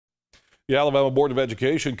The Alabama Board of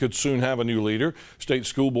Education could soon have a new leader. State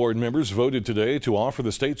school board members voted today to offer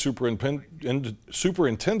the state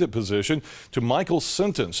superintendent position to Michael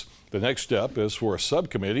Sentence. The next step is for a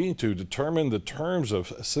subcommittee to determine the terms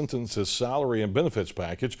of Sentence's salary and benefits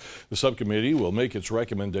package. The subcommittee will make its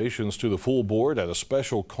recommendations to the full board at a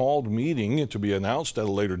special called meeting to be announced at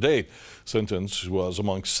a later date. Sentence was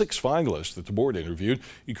among 6 finalists that the board interviewed.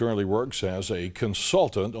 He currently works as a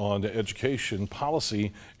consultant on education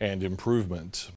policy and improvement.